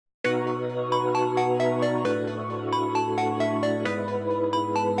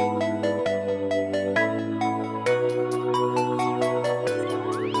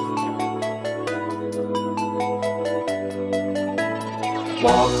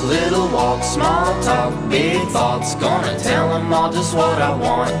little walk, small talk, big thoughts. Gonna tell them all just what I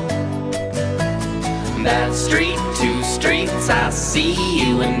want. That street, 2 streets, I see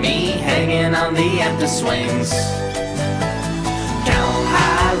you and me hanging on the empty swings. Count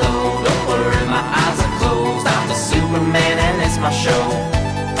high, low, don't worry, my eyes are closed. I'm the Superman and it's my show.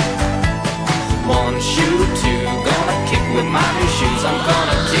 1 shoe, 2, gonna kick with my new shoes. I'm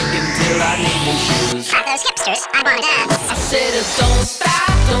gonna kick until I need new shoes. At those hipsters, I wanna dance. I said don't stop,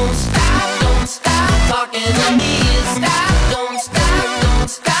 don't stop, don't stop talking to me. Stop, don't stop, don't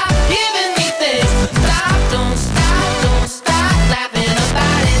stop giving me things. Stop, don't stop, don't stop laughing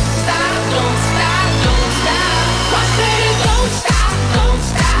about it. Stop, don't stop, don't stop. I said don't stop, don't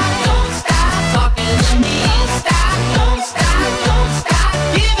stop, don't stop talking to me. Stop, don't stop, don't stop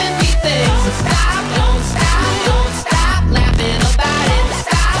giving me things. Stop, don't stop, don't stop laughing about it.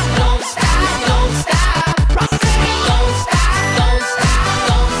 Stop, don't stop, don't stop. I said don't stop, don't stop,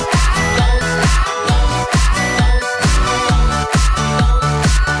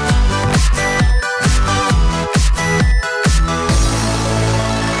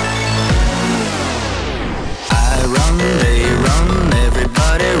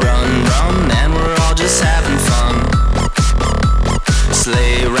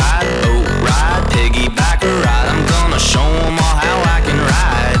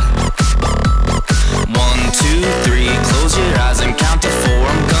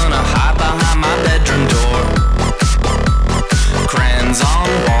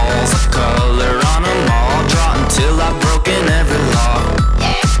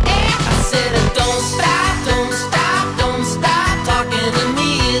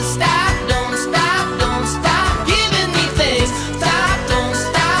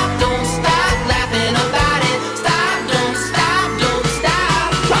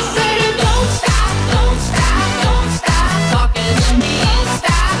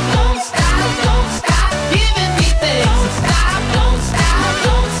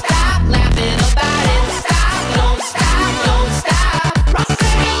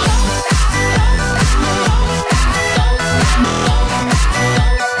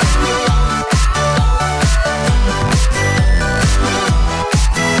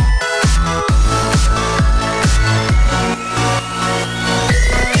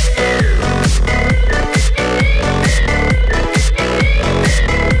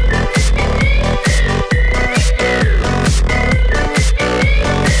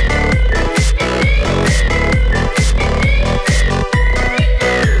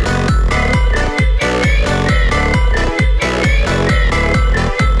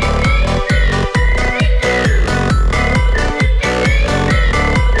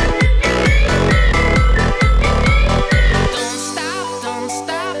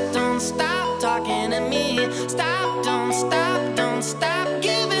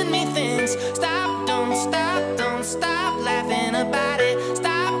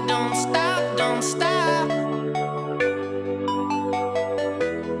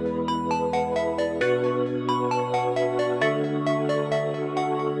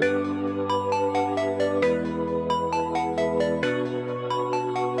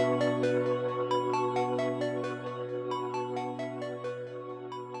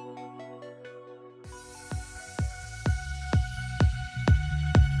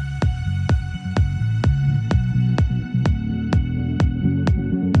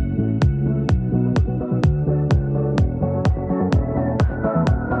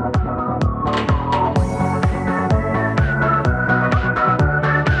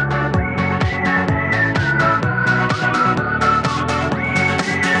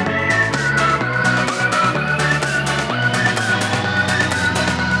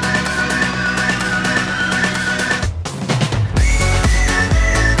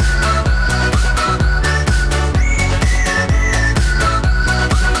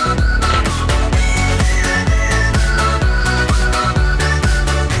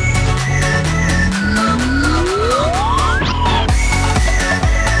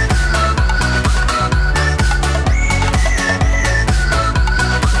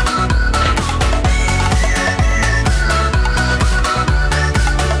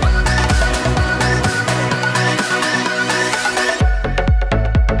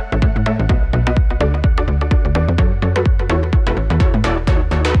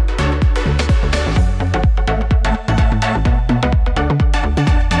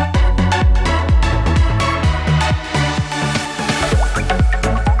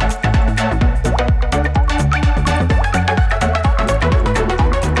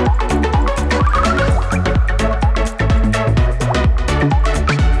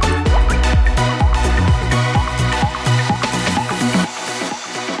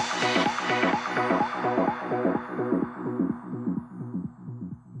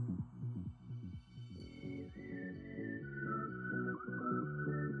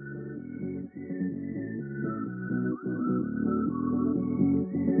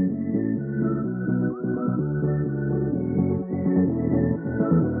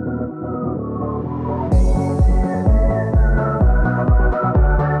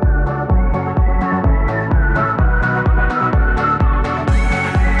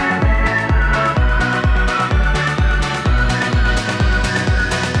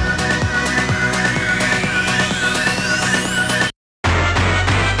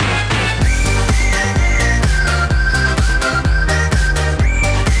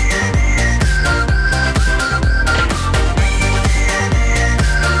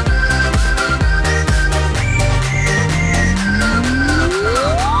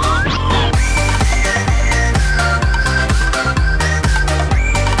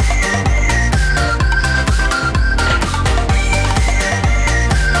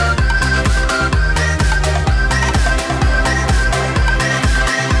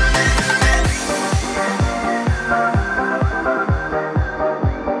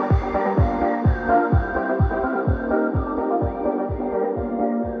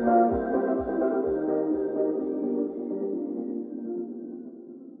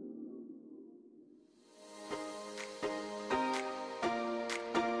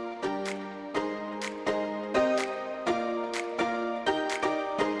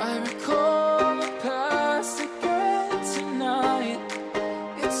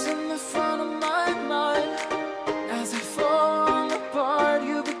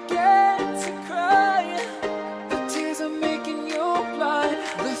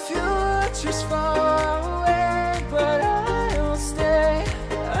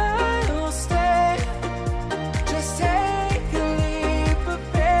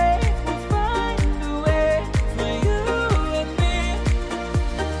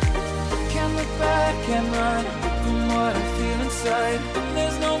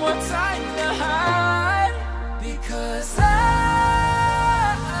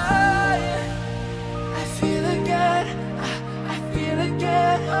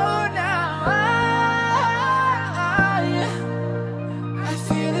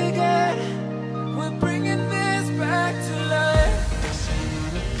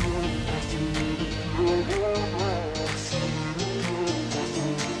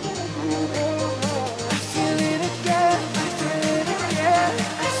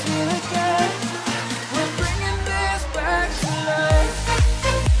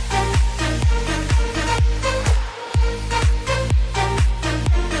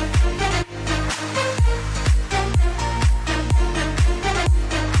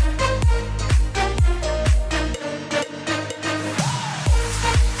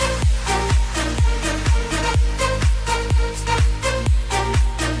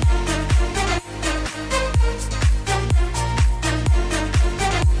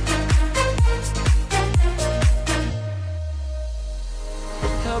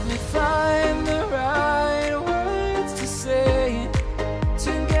 Help me find the right words to say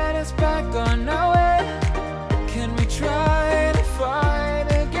to get us back on our way. Can we try to fight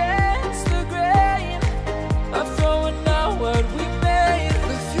against the grain of throwing out what we made?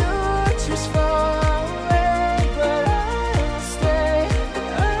 The future's far away, but I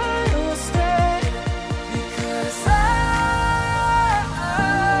will stay, because I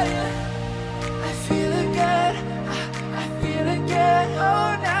feel again, I feel again,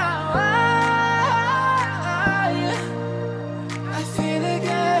 oh now I feel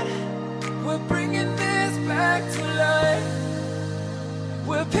again, we're bringing this back to life,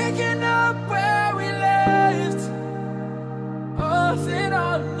 we're picking up where we left off and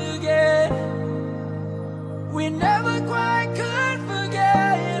on again, we never quite could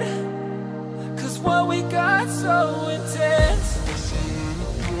forget, 'cause what we got so intense. I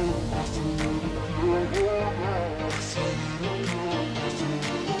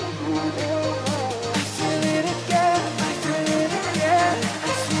feel it again, I feel it again,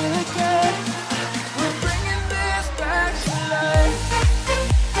 I feel it again, we're bringing this back to life.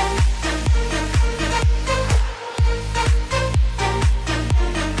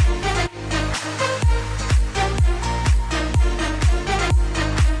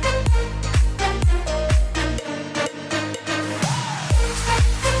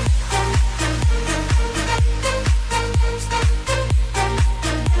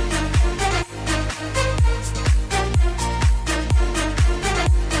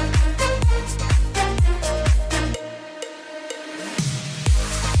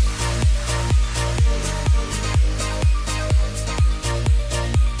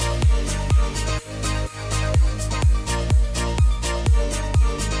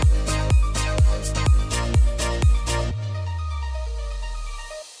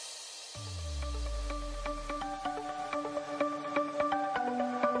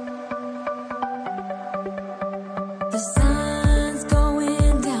 The sun